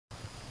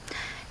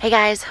Hey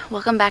guys,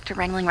 welcome back to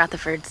Wrangling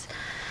Rutherfords.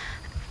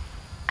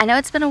 I know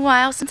it's been a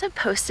while since I've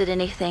posted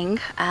anything,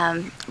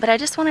 but I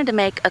just wanted to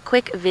make a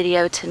quick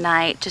video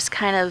tonight, just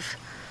kind of,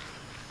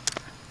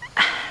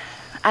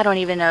 I don't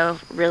even know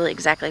really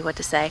exactly what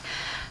to say.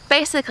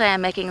 Basically,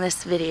 I'm making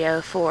this video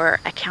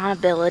for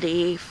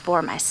accountability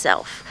for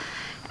myself.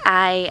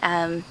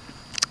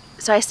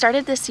 So I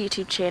started this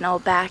YouTube channel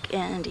back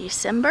in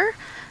December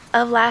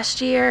of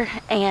last year,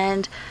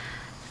 and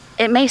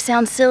it may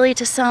sound silly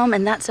to some,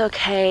 and that's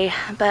okay,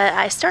 but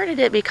I started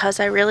it because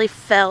I really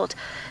felt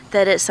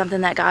that it's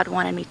something that God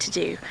wanted me to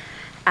do.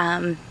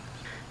 I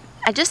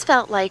just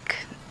felt like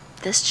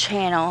this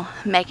channel,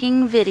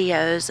 making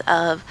videos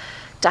of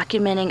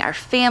documenting our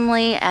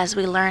family as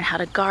we learn how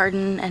to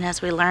garden and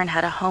as we learn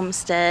how to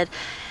homestead,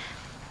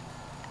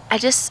 I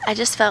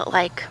just felt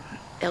like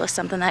it was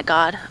something that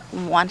God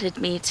wanted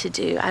me to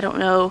do. I don't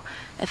know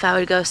if I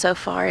would go so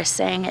far as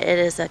saying it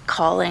is a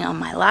calling on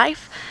my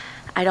life.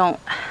 I don't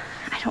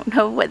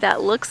know what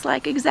that looks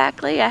like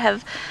exactly. I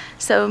have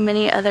so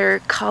many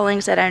other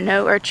callings that I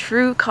know are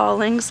true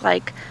callings,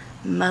 like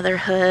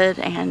motherhood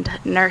and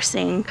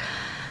nursing,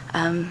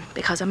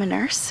 because I'm a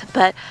nurse.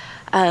 But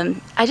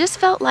I just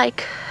felt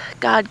like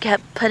God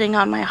kept putting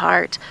on my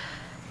heart,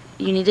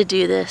 you need to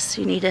do this,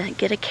 you need to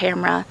get a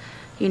camera,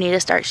 you need to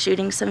start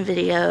shooting some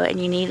video,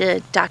 and you need to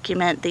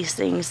document these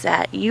things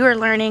that you are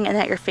learning and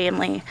that your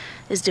family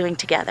is doing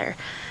together,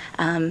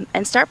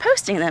 and start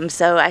posting them.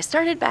 So I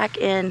started back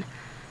in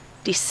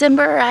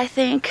December, I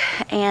think,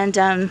 and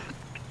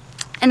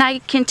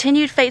I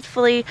continued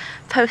faithfully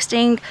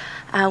posting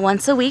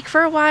once a week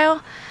for a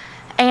while,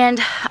 and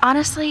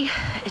honestly,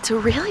 it's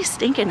really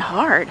stinking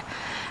hard.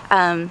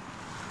 I'm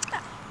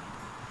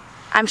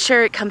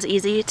sure it comes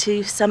easy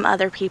to some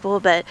other people,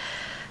 but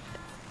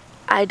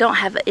I don't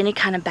have any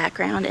kind of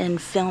background in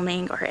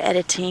filming or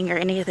editing or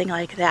anything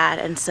like that,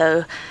 and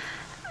so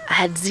I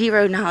had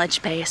zero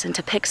knowledge base, and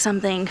to pick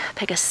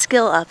a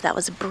skill up that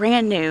was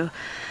brand new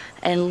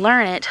and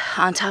learn it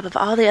on top of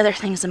all the other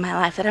things in my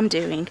life that I'm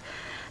doing,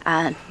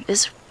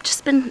 it's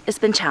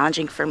been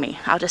challenging for me.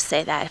 I'll just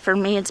say that. For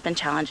me, it's been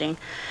challenging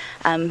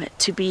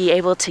to be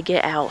able to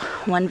get out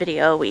one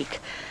video a week.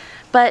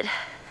 But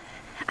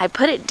I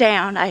put it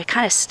down. I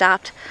kind of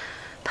stopped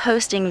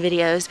posting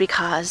videos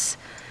because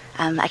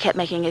I kept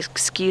making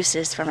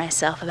excuses for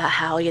myself about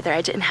how either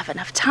I didn't have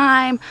enough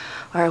time,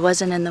 or I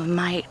wasn't in the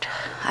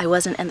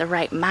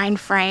right mind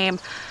frame,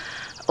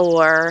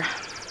 or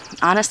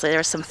honestly, there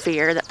was some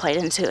fear that played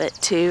into it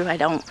too. I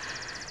don't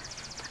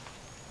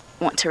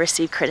want to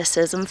receive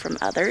criticism from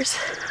others.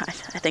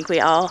 I think we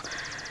all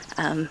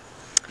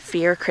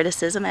fear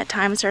criticism at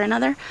times or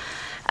another.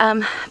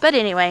 But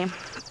anyway,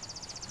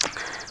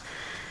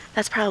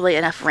 that's probably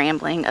enough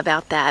rambling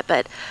about that.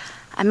 But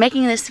I'm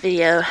making this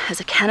video as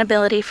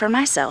accountability for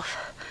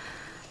myself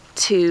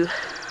to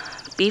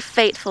be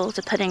faithful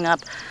to putting up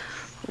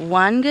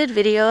one good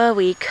video a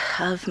week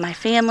of my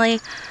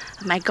family,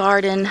 of my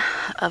garden,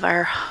 of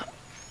our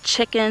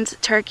chickens,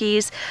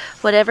 turkeys,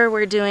 whatever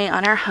we're doing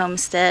on our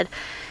homestead,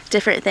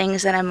 different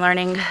things that I'm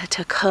learning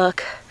to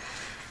cook,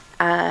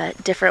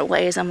 different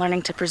ways I'm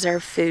learning to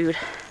preserve food,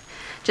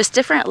 just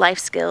different life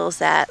skills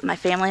that my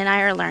family and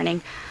I are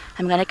learning.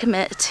 I'm going to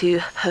commit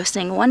to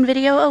posting one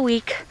video a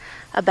week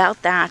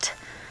about that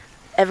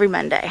every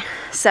Monday.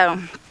 So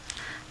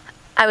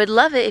I would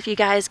love it if you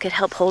guys could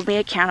help hold me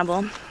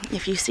accountable.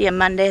 If you see a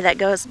Monday that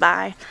goes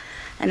by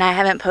and I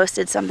haven't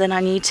posted something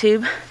on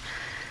YouTube,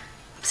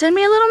 send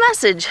me a little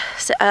message.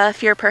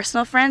 If you're a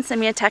personal friend, send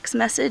me a text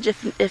message.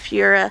 If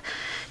you're a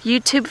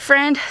YouTube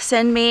friend,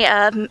 send me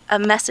a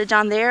message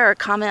on there or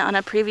comment on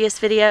a previous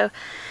video,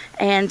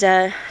 and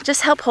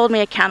just help hold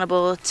me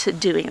accountable to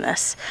doing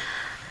this.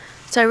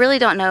 So I really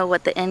don't know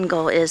what the end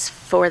goal is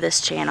for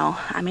this channel.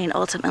 I mean,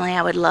 ultimately,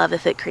 I would love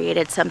if it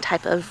created some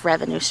type of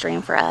revenue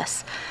stream for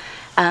us.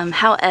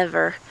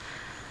 However,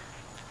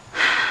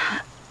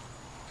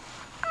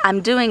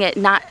 I'm doing it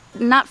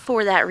not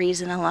for that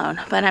reason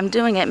alone, but I'm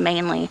doing it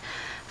mainly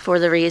for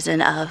the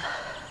reason of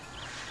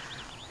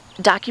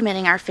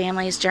documenting our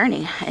family's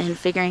journey and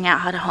figuring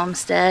out how to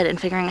homestead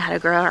and figuring out how to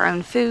grow our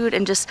own food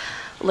and just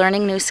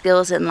learning new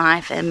skills in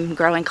life and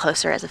growing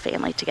closer as a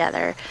family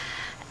together.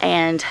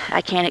 And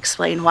I can't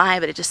explain why,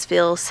 but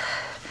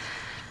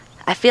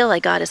I feel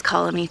like God is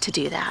calling me to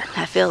do that.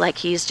 I feel like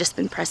He's just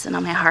been pressing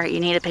on my heart, you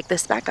need to pick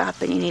this back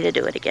up and you need to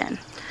do it again.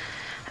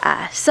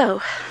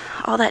 So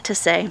all that to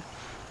say,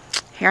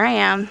 here I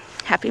am.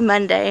 Happy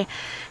Monday.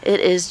 It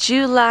is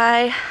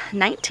July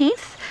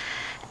 19th,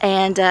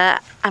 and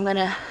I'm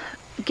gonna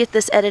get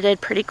this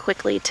edited pretty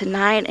quickly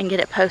tonight and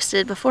get it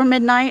posted before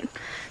midnight.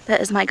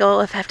 That is my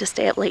goal if I have to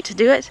stay up late to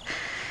do it.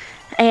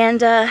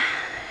 And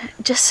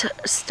just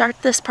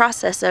start this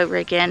process over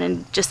again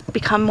and just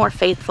become more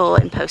faithful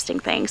in posting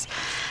things.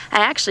 I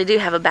actually do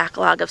have a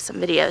backlog of some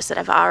videos that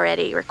I've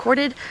already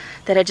recorded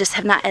that I just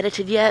have not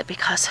edited yet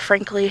because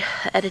frankly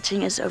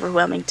editing is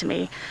overwhelming to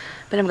me.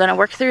 But I'm going to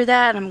work through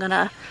that. I'm going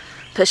to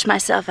push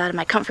myself out of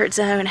my comfort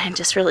zone and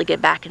just really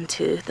get back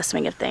into the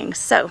swing of things.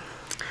 So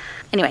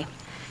anyway,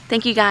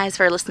 thank you guys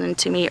for listening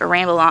to me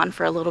ramble on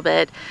for a little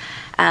bit.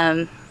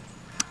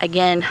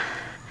 Again,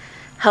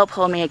 help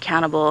hold me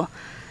accountable.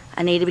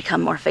 I need to become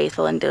more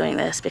faithful in doing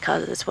this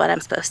because it's what I'm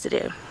supposed to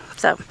do.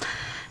 So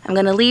I'm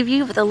going to leave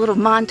you with a little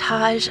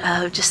montage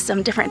of just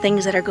some different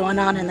things that are going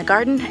on in the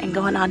garden and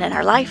going on in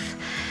our life.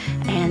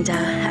 And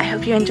I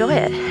hope you enjoy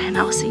it. And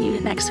I'll see you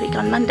next week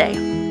on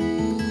Monday.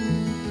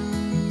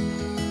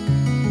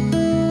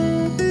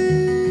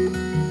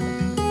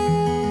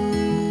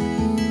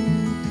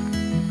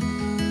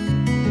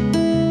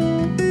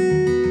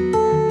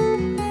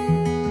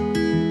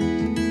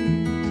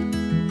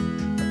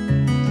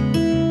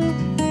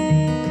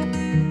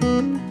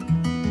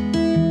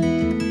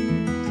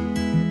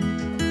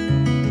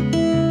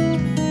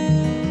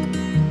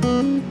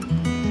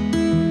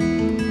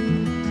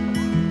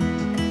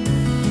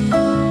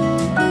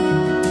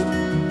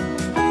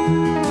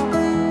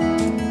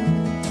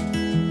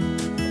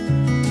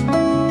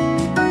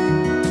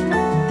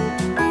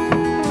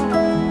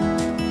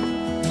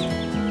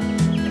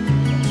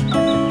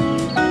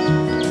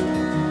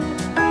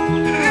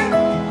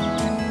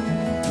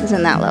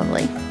 Isn't that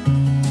lovely?